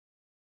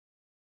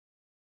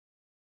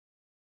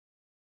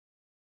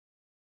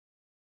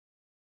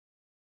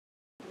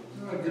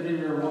good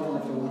evening, everyone. I'd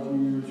like to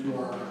welcome you to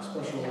our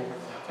special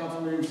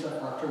council meeting set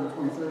for October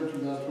 23rd,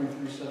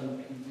 2023,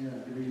 7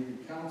 p.m. Good evening,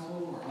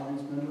 council, our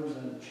audience members,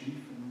 and Chief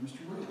and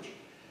Mr. Bridge.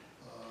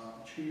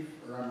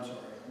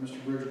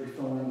 Mr. Bridge will be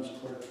filling in as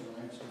clerk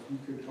tonight, so if you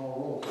could call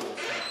roll, please.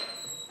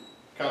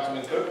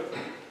 Councilman Cook.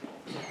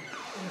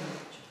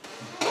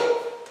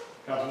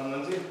 Councilman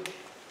Lindsay.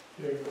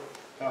 Here.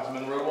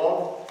 Councilman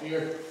Rowald.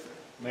 Here.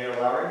 Mayor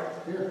Lowry.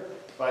 Here.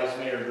 Vice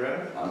Mayor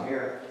Grimm. I'm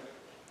here.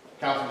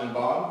 Councilman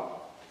Bond.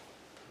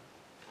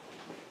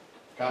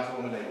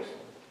 Councilwoman Davis.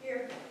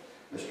 Here.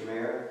 Mr.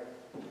 Mayor,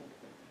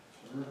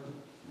 Sir.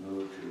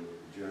 move to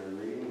adjourn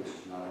the meeting. This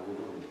is not a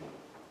legal meeting.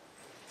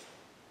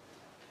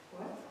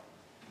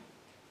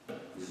 What?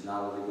 This is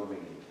not a legal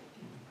meeting.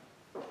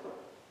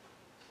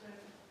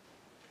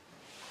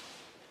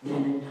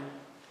 Meeting.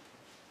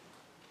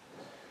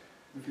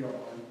 If you don't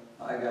mind.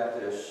 I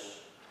got this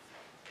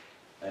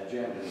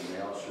agenda in the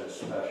mail. It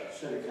says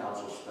City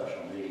Council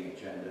Special Meeting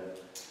Agenda,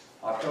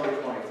 October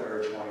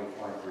 23rd,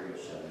 2023 at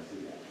 7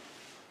 p.m.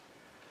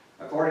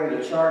 According to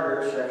the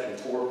Charter,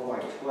 Section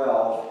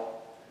 4.12,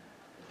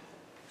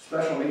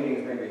 special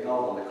meetings may be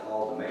held on the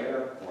call of the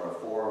mayor or of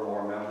 4 or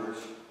more members,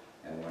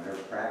 and whenever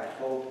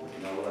practical,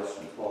 with no less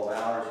than 12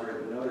 hours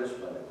written notice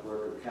by the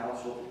clerk of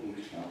council to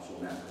each council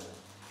member.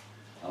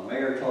 The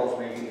mayor tells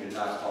me he did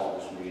not call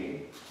this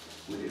meeting.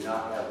 We did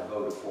not have a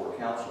vote of 4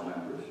 council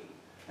members,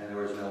 and there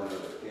was no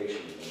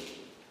notification of it.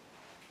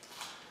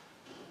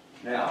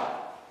 Now,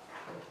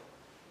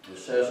 it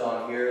says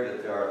on here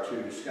that there are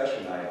 2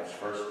 discussion items.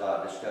 First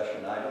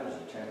discussion item is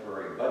a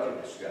temporary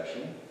budget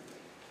discussion.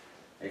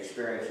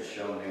 Experience has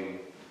shown me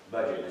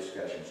budget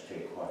discussions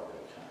take quite a bit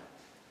of time.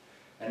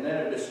 And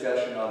then a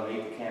discussion on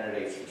meet the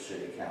candidates for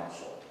city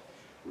council.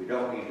 We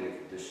don't need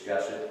to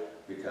discuss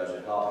it because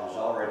it has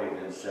already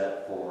been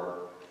set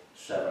for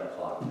 7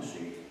 o'clock this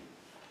evening.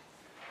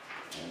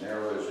 And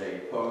there was a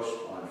post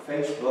on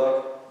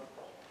Facebook.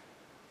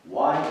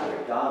 Why the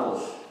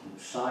McDonald's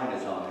sign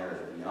is on there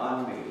is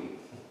beyond me.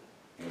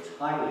 It's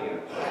highly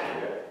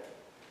inappropriate.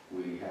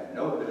 We have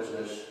no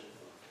business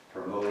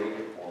promoting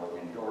or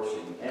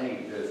endorsing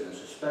any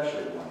business,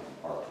 especially one in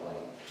Park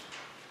Lane.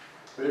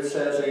 But it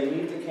says a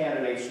meet the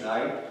candidates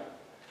night,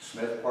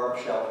 Smith Park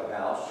Shelter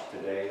House,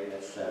 today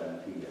at 7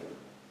 p.m.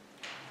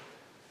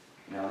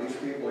 Now these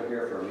people are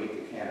here for a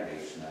meet the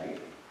candidates night.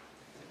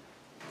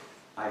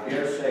 I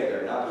dare say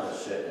they're not going to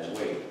sit and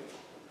wait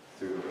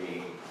through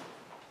a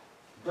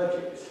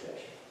budget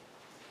discussion.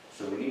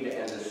 So we need to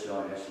end this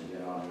silliness and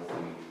get on with the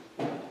meet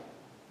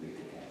the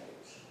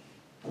candidates.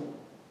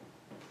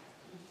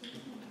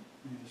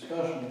 Any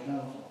discussion,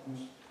 council?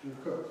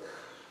 Mr. Cook.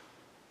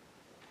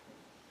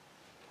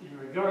 In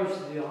regards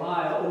to the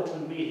Ohio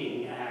Open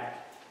Meeting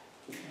Act,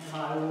 and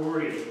I will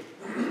read.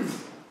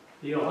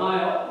 The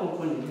Ohio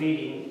Open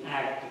Meeting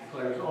Act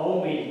declares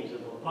all meetings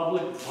of a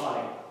public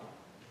body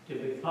to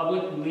be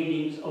public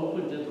meetings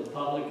open to the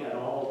public at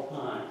all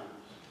times.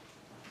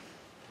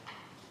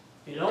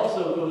 It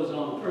also goes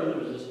on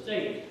further to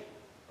state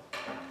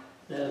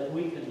that if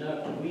we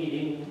conduct a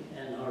meeting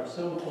and are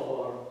so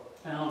far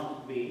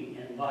found to be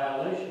in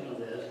violation of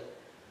this,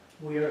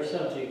 we are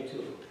subject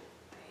to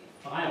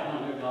a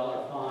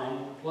 $500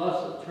 fine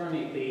plus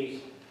attorney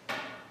fees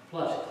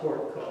plus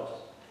court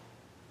costs.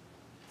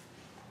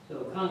 So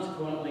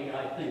consequently,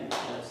 I think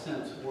that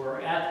since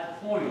we're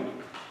at the point,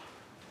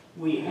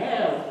 we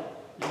have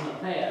in the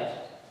past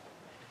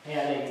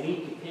had a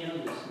meet the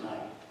candidates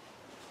night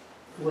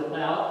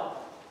without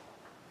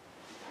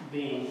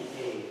being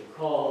a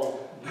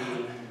called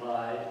meeting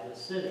by the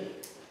city.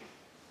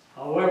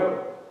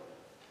 However,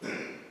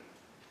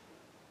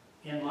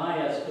 in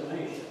my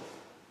estimation,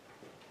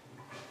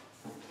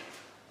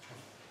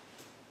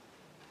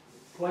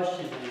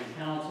 questioning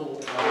council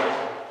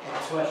or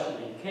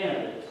questioning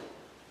candidates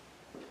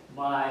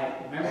by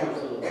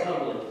members of the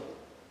public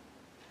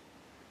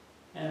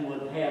and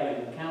with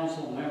having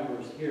council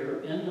members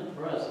here in the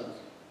presence,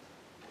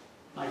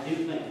 I do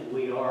think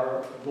we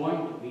are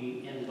going to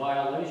be in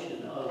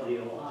violation of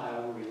the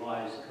Ohio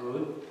Revised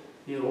Code,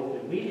 the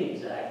Open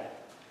Meetings Act,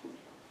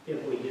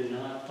 if we do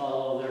not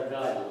follow their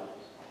guidelines.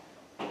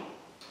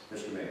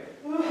 Mr. Mayor.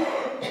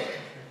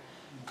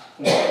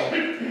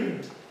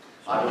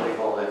 I believe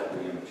all that to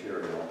be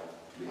immaterial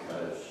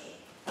because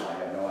I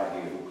have no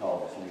idea who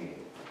called this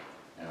meeting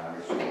and I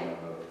received no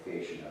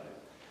notification of it.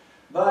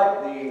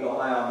 But the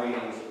Ohio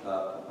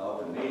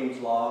Open Meetings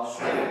Law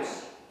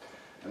states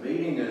a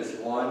meeting is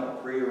 1, a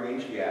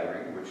prearranged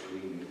gathering, which we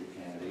meet the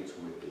candidates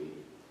would be.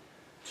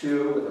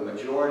 2, with a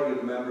majority of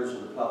the members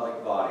of the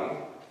public body.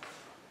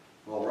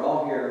 Well, we're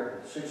all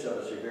here, 6 of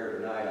us are here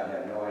tonight. I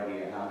have no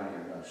idea how many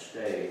are going to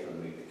stay for the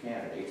meet the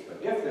candidates,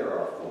 but if there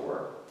are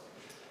 4,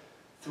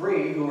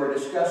 3 who are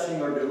discussing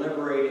or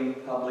deliberating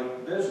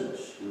public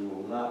business, who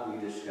will not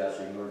be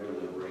discussing or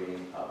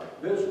deliberating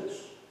public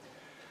business.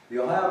 The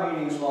Ohio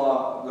Meetings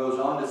Law goes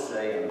on to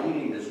say a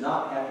meeting does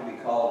not have to be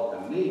called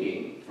a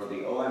meeting for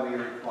the OME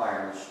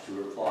requirements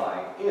to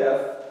apply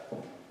if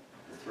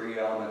the 3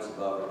 elements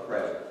above are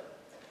present.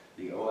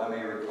 The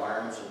OME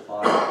requirements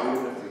apply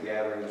even if the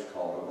gathering is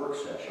called a work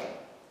session.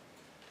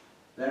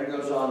 Then it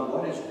goes on,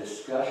 what is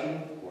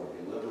discussion or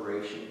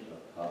deliberation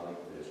of public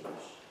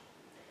business?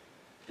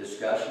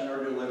 Discussion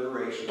or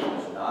deliberation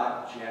does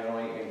not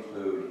generally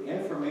include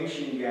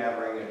information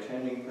gathering,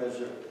 attending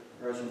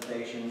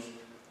presentations,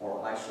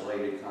 or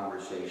isolated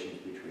conversations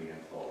between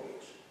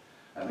employees.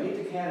 A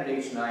Meet the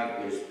Candidates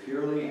night is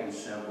purely and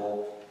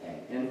simple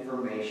an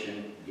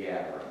information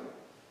gathering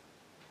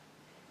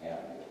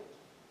avenue.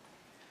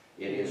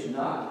 It is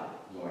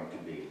not going to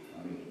be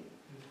a meeting.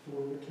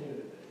 For the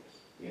candidates.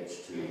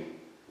 It's to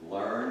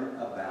learn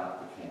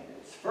about the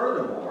candidates.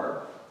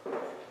 Furthermore,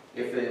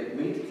 if the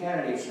Meet the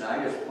Candidates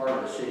night is part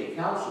of a city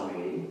council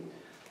meeting,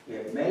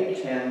 it may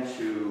tend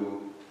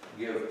to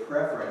give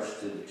preference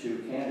to the two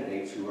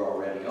candidates who are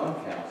already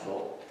on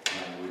council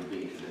and would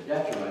be to the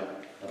detriment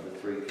of the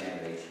three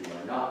candidates who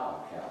are not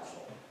on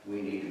council.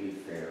 We need to be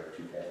fair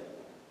to everyone.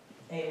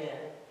 Amen.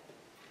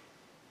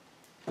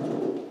 All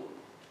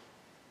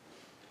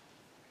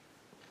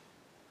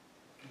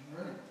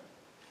right.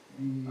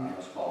 Any-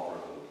 Let's call for a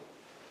vote.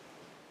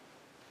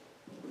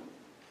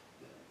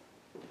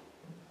 I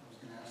was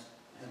gonna ask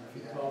him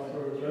if he had. Call for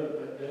a vote,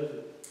 that does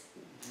it.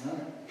 All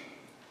right.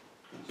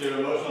 So you have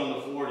a motion on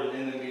the floor to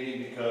end the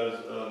meeting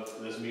because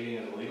of this meeting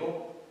is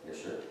illegal.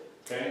 Yes, sir.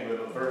 Okay, we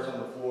have a first on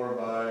the floor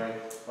by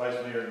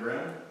Vice Mayor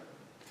Grimm.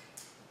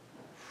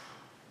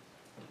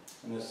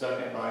 And a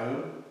second by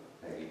who?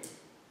 Peggy.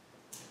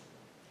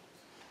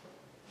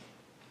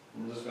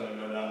 I'm just gonna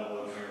go down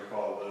the list here,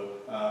 call the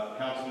vote.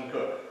 Councilman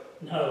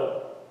Cook,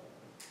 No.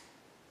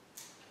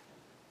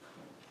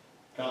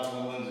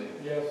 Councilman Lindsay,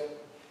 Yes.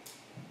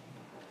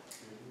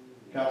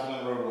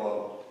 Councilman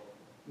Rodwald,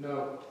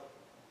 No.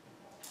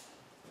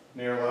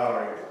 Mayor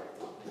Lowry,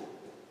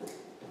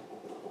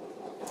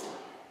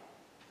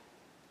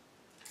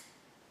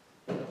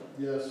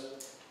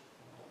 Yes.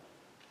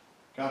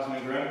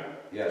 Councilman Grimm,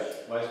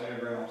 Yes. Vice Mayor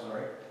Grimm, I'm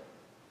sorry.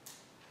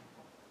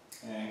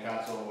 And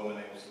Councilwoman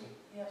Abelson.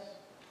 Yes.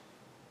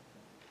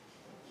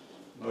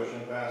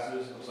 Motion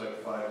passes, looks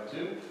like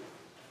 5-2.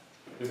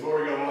 Before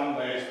we go on,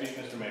 may I speak,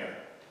 Mr. Mayor?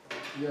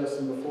 Yes,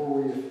 and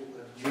before we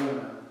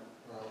adjourn,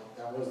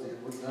 that was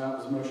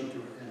the motion to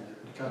end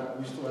it.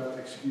 We still have to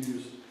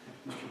excuse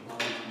Mr.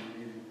 Bond from the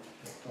meeting.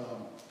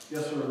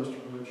 Yes, sir,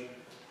 Mr. Bush.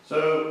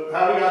 So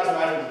how we got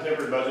tonight with the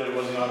temporary budget, it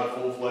was not a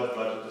full-fledged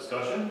budget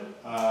discussion.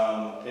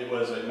 It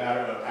was a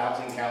matter of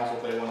asking council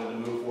if they wanted to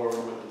move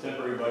forward with the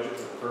temporary budget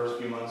for the first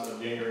few months of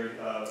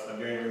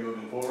January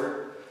moving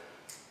forward,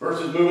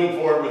 versus moving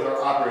forward with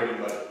our operating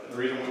budget. The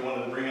reason we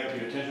wanted to bring it to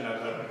your attention, I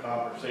was having a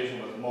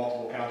conversation with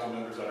multiple council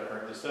members that are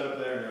currently set up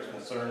there, and there's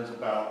concerns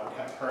about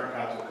the current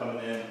council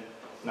coming in,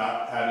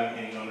 not having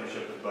any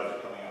ownership of the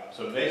budget coming up.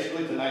 So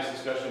basically, tonight's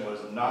discussion was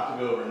not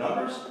to go over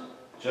numbers,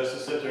 just to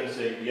sit there and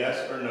say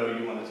yes or no,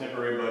 you want a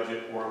temporary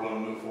budget or want to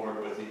move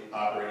forward with the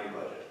operating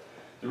budget.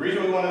 The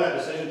reason we wanted that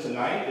decision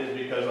tonight is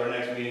because our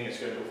next meeting is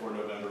scheduled for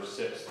November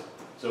 6th.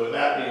 So with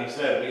that being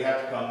said, we have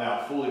to come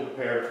now fully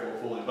prepared for a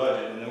fully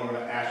budget, and then we're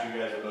going to ask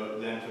you guys to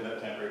vote then for that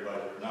temporary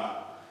budget or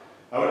not.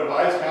 I would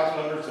advise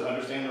council members to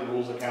understand the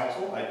rules of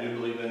council. I do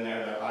believe in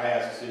there that I,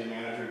 as a city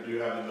manager, do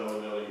have the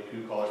ability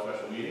to call a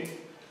special meeting.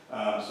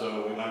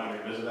 So we might want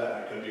to revisit that.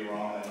 I could be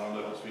wrong, and I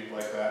normally don't speak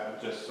like that,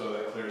 but just so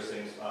that clears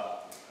things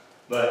up.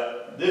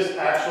 But this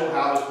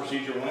how this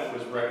procedure went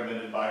was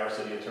recommended by our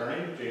city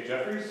attorney, Jake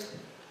Jeffries,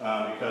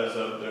 because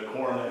of the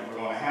quorum that we're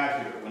going to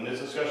have here. When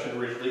this discussion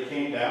originally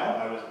came down,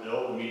 I was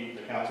ill at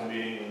the council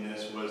meeting when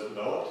this was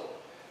developed.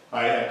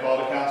 I had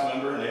called a council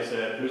member and they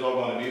said, who's all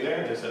going to be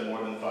there? They said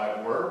more than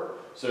 5 were.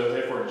 So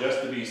therefore,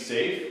 just to be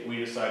safe, we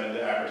decided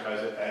to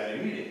advertise it as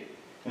a meeting.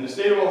 In the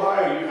state of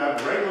Ohio, you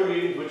have regular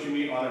meetings which you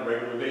meet on a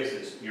regular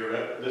basis.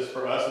 This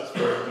for us, it's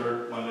first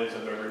third Mondays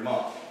of every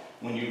month.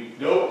 When you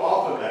go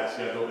off of that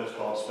schedule, it's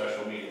called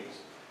special meetings.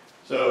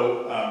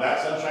 So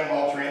that's Sunshine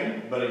Law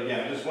training, but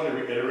again, I just want to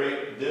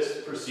reiterate,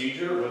 this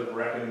procedure was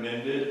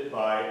recommended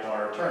by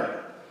our attorney.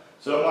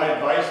 So my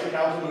advice to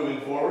council moving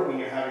forward, when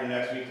you have your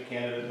next Meet the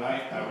Candidate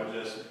night, I would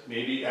just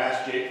maybe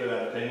ask Jake for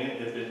that opinion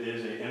if it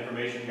is an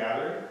information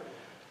gathering.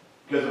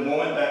 Because the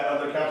moment that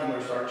other council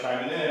members start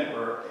chiming in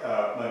or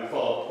maybe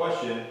follow-up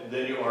question,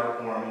 then you are a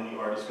quorum and you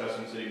are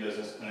discussing city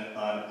business in an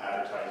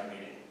unadvertised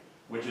meeting,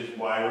 which is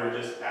why we're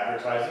just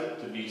advertising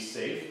it to be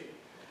safe.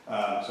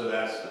 So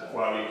that's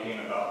why we came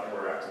about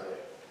where we're at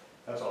today.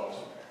 That's all,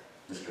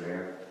 Mr. Mayor. Mr.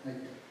 Mayor, Thank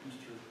you,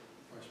 Mr.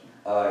 Vice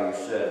Mayor. you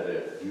said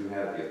that you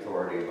have the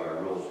authority by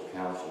rules of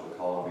council to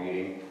call a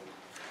meeting.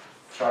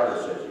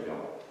 Charter says you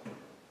don't.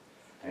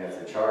 And if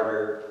the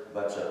charter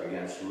butts up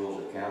against the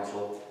rules of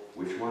council,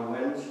 which one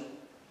wins?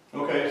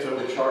 Okay, so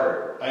The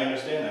charter. I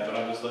understand that, but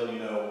I'm just letting you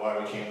know why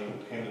we came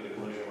to the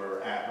conclusion where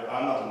we're at. But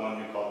I'm not the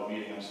one who called the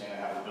meeting. I'm saying I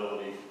have the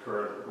ability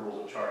per the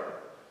rules of charter.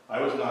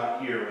 I was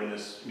not here when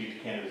this Meet the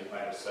Candidates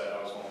night was set.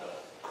 I was home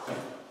ill.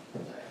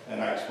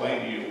 And I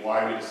explained to you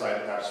why we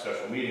decided to have a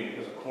special meeting,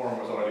 because a quorum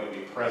was already going to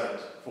be present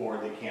for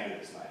the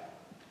candidates night.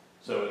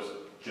 So it's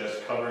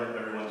just covering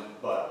everyone's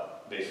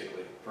butt,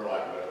 basically, for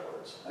lack of better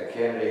words. A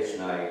candidate's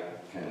night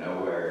can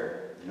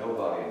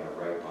nobody in their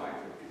right mind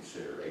would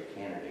consider a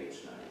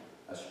candidate's night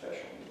a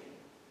special meeting.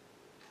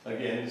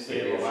 Again, the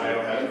state of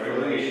Ohio has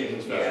regulations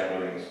and special Yeah.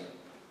 meetings.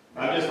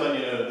 I'm just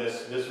letting you know,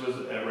 this was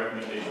a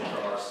recommendation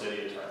from our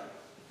city attorney,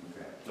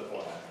 Okay. the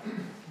format.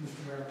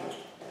 Mr. Mayor,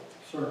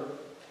 Sir,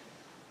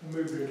 I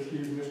move to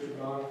excuse Mr.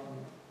 Bond from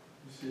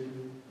this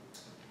evening.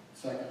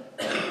 second.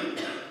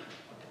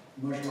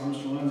 Motion by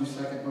Mr. Lindsay,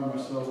 second by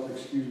myself to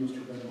excuse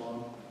Mr. Ben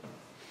Bond.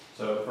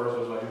 So the first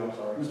was by who, I'm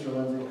sorry? Mr.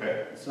 Lindsay,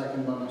 Okay,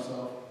 second by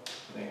myself.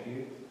 thank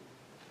you.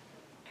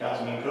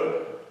 Councilman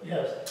Cook,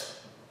 Yes.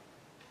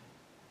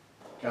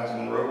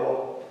 Councilman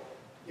Robel,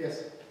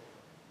 Yes.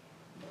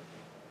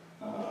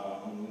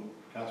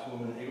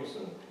 Councilwoman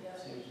Eagleson,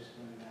 Yes.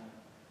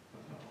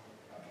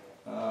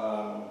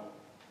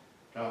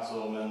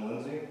 Councilman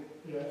Lindsay,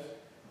 Yes.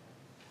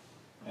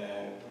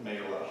 and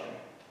Mayor Lush.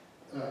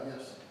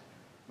 Yes.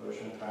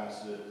 Motion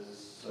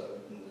passes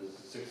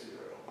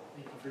 6-0.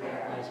 Thank you for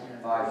that, Vice Mayor.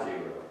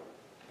 5-0.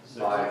 Six.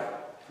 Five,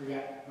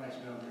 Forgot Vice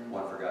Mayor Graham.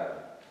 one forgotten.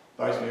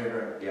 Vice Mayor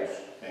Graham.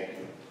 Yes. Thank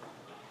you.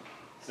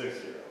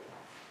 6-0.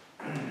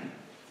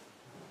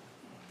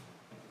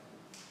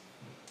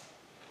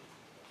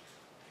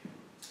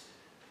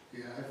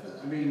 Yeah,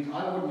 I mean,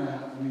 I wouldn't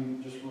have, I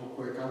mean, just real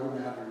quick, I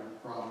wouldn't have a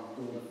problem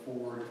going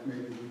forward if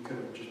maybe we could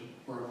have just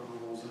broke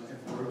rules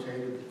and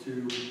rotated the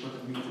two, put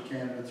the meet the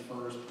candidates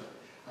first, but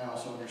I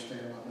also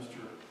understand what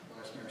Mr.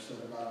 Vice Mayor said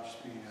about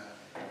just being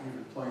an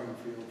even playing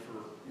field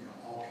for,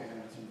 all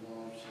candidates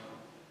involved, so,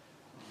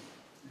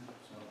 yeah,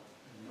 so,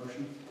 any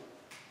motion?